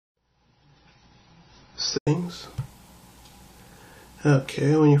Settings.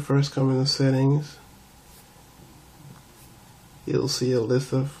 Okay, when you first come into settings, you'll see a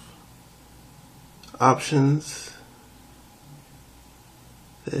list of options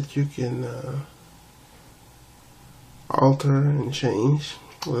that you can alter and change.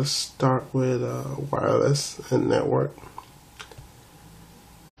 Let's start with wireless and network.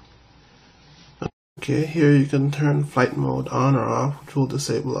 Okay, here you can turn flight mode on or off, which will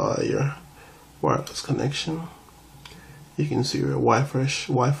disable your wireless connection. You can see your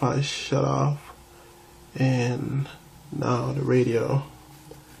Wi-Fi shut off, and now the radio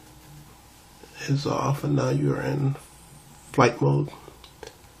is off, and now you are in flight mode.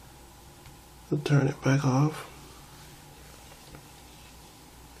 So turn it back off.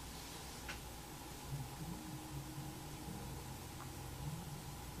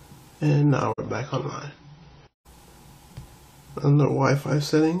 And now we're back online. Under Wi-Fi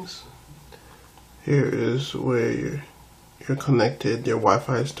settings, here is where you're connected. Your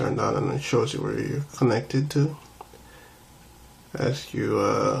Wi-Fi is turned on, and it shows you where you're connected to. This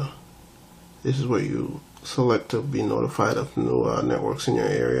is where you select to be notified of new networks in your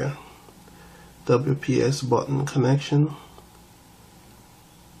area. WPS button connection.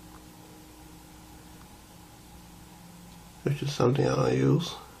 Which is something I'll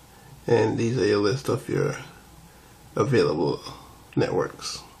use. And these are your list of your available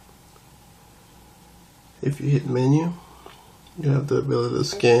networks. If you hit menu, you have the ability to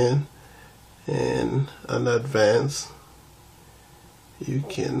scan, and under advanced, you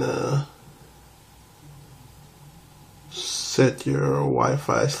can set your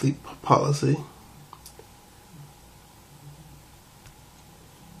Wi-Fi sleep policy.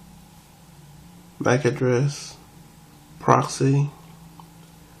 MAC address, proxy,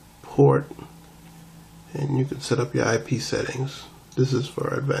 port, and you can set up your IP settings. This is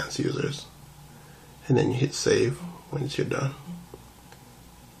for advanced users. And then you hit save once you're done.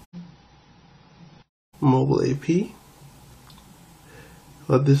 Mobile AP.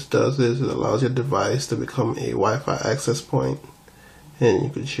 What this does is it allows your device to become a Wi-Fi access point, and you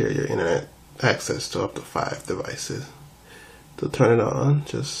can share your internet access to up to 5 devices. To turn it on,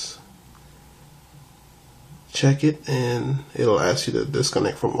 just check it, and it'll ask you to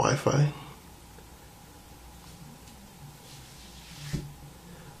disconnect from Wi-Fi.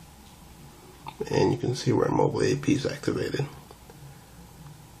 And you can see where mobile AP is activated.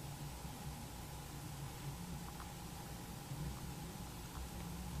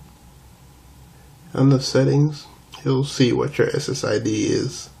 Under settings, you'll see what your SSID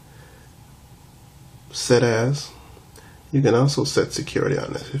is set as. You can also set security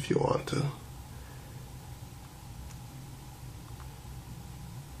on this if you want to.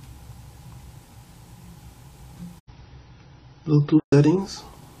 Bluetooth settings,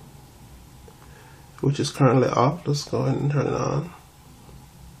 which is currently off. Let's go ahead and turn it on.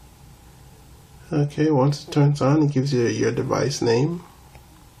 Okay, once it turns on, it gives you your device name.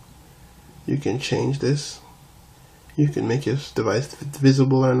 You can change this. You can make your device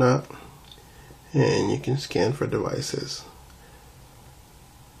visible or not, and you can scan for devices.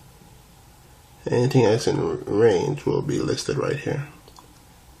 Anything that's in range will be listed right here.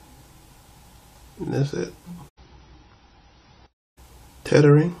 And that's it.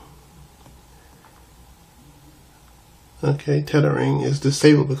 Tethering. Okay, tethering is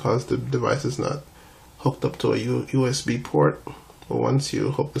disabled because the device is not hooked up to a USB port. But once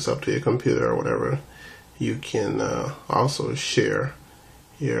you hook this up to your computer or whatever, you can also share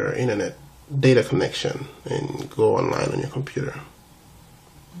your internet data connection and go online on your computer.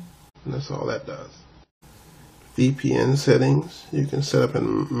 And that's all that does. VPN settings. You can set up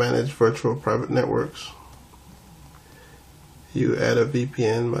and manage virtual private networks. You add a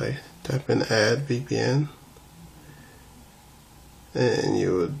VPN by typing add VPN, and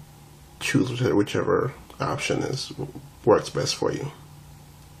you would choose whichever option works best for you.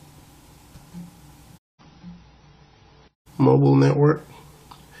 Mobile network,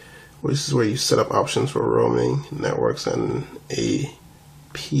 which is where you set up options for roaming networks and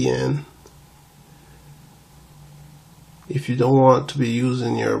APN. If you don't want to be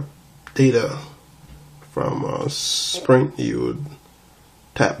using your data from Sprint, you would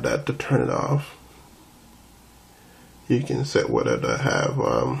tap that to turn it off. You can set whether to have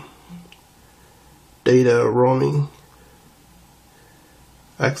data roaming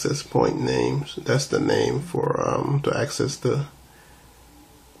access point names. That's the name for to access the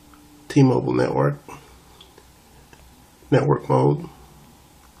T-Mobile network mode,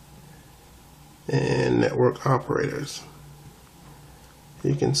 and network operators.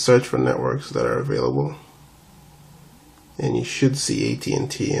 You can search for networks that are available, and you should see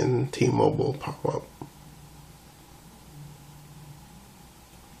AT&T and T-Mobile pop up.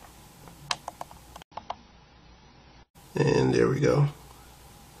 And there we go.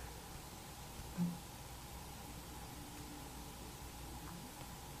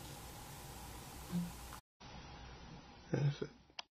 That's it.